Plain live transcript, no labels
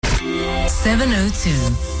702,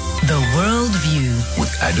 The World View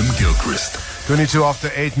with Adam Gilchrist. 22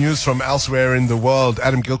 after 8 news from elsewhere in the world.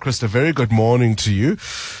 Adam Gilchrist, a very good morning to you.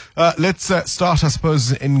 Let's start, I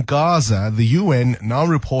suppose, in Gaza. The UN now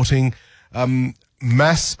reporting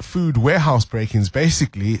mass food warehouse break-ins.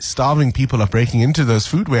 Basically, starving people are breaking into those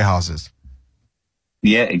food warehouses.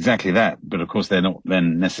 Yeah, exactly that. But of course, they're not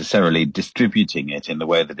then necessarily distributing it in the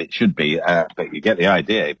way that it should be. But you get the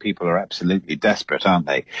idea. People are absolutely desperate, aren't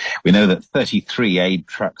they? We know that 33 aid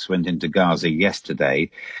trucks went into Gaza yesterday,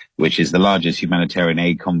 which is the largest humanitarian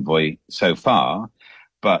aid convoy so far.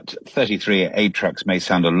 But 33 aid trucks may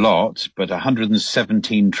sound a lot, but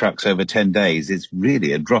 117 trucks over 10 days is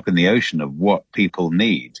really a drop in the ocean of what people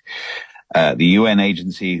need. The UN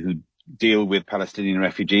agency who deal with Palestinian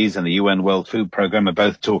refugees and the UN World Food Programme are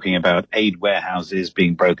both talking about aid warehouses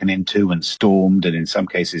being broken into and stormed and in some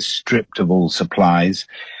cases stripped of all supplies.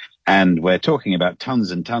 And we're talking about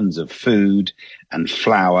tons and tons of food and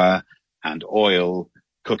flour and oil,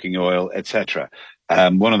 cooking oil, etc.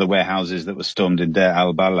 One of the warehouses that was stormed in Deir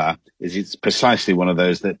al-Balah it's precisely one of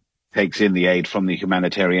those that takes in the aid from the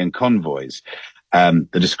humanitarian convoys.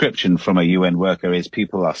 The description from a UN worker is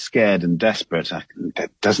people are scared and desperate.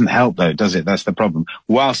 That doesn't help, though, does it? That's the problem.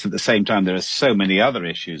 Whilst at the same time, there are so many other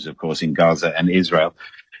issues, of course, in Gaza and Israel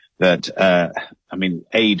that,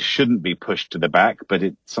 aid shouldn't be pushed to the back, but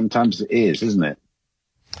it sometimes is, isn't it?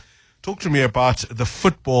 Talk to me about the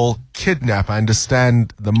football kidnap. I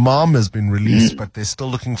understand the mom has been released, but they're still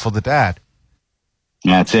looking for the dad.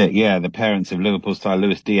 That's it, yeah. The parents of Liverpool star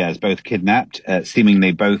Luis Diaz both kidnapped,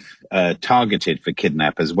 seemingly both targeted for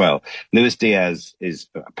kidnap as well. Luis Diaz is,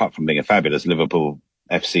 apart from being a fabulous Liverpool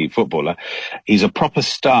FC footballer, he's a proper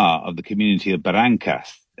star of the community of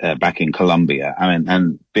Barrancas back in Colombia.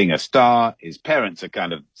 And being a star, his parents are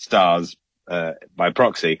kind of stars by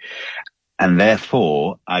proxy, and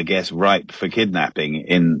therefore, I guess, ripe for kidnapping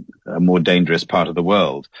in a more dangerous part of the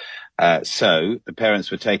world. So the parents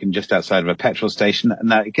were taken just outside of a petrol station.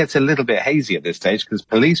 Now, it gets a little bit hazy at this stage because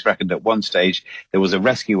police reckoned at one stage there was a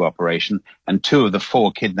rescue operation and 2 of the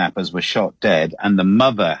 4 kidnappers were shot dead, and the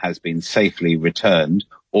mother has been safely returned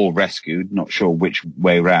or rescued, not sure which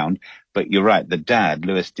way round. But you're right, the dad,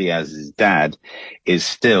 Luis Diaz's dad, is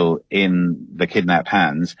still in the kidnap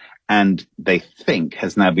hands, and they think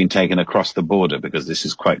has now been taken across the border because this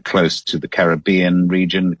is quite close to the Caribbean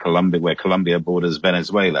region, Colombia, where Colombia borders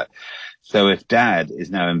Venezuela. So if dad is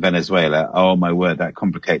now in Venezuela, oh my word, that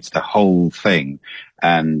complicates the whole thing.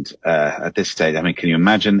 And at this stage, can you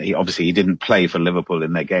imagine? He didn't play for Liverpool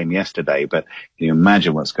in their game yesterday, but can you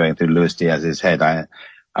imagine what's going through Luis Diaz's head? I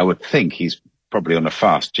would think he's probably on a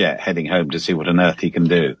fast jet heading home to see what on earth he can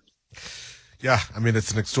do. Yeah,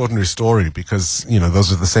 it's an extraordinary story because,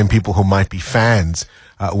 those are the same people who might be fans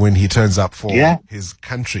when he turns up for his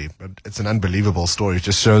country. But it's an unbelievable story. It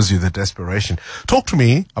just shows you the desperation. Talk to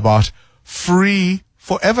me about free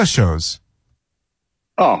forever shows.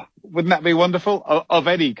 Oh, wouldn't that be wonderful? Of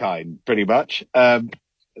any kind, pretty much. How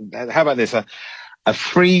about this? A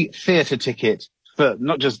free theatre ticket for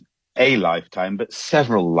not just a lifetime, but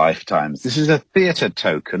several lifetimes. This is a theatre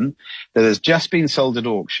token that has just been sold at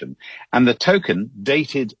auction. And the token,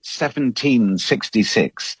 dated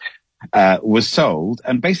 1766, was sold.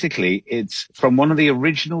 And basically, it's from one of the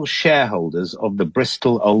original shareholders of the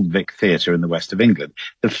Bristol Old Vic Theatre in the west of England.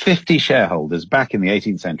 The 50 shareholders back in the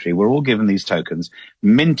 18th century were all given these tokens,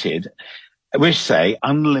 minted, which say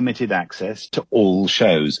unlimited access to all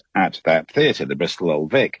shows at that theatre, the Bristol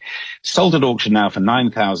Old Vic. Sold at auction now for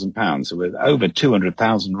 £9,000, so with over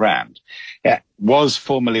 200,000 rand. It was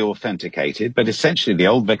formally authenticated, but essentially the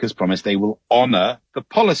Old Vic has promised they will honour the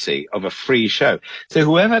policy of a free show. So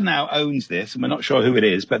whoever now owns this, and we're not sure who it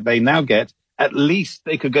is, but they now get, at least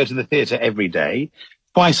they could go to the theatre every day,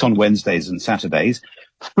 twice on Wednesdays and Saturdays,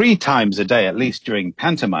 3 times a day, at least during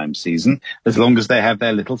pantomime season, as long as they have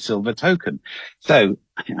their little silver token. So,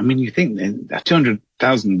 you think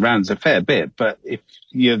 200,000 rand's a fair bit, but if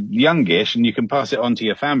you're youngish and you can pass it on to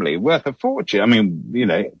your family, worth a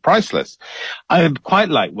fortune. Priceless. I quite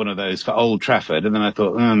like one of those for Old Trafford, and then I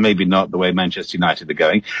thought, maybe not the way Manchester United are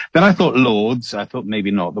going. Then I thought Lords, I thought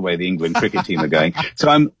maybe not the way the England cricket team are going.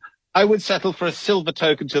 So I would settle for a silver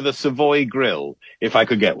token to the Savoy Grill if I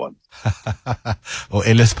could get one. Or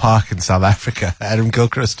Ellis Park in South Africa. Adam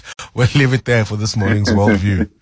Gilchrist, we'll leave it there for this morning's Worldview.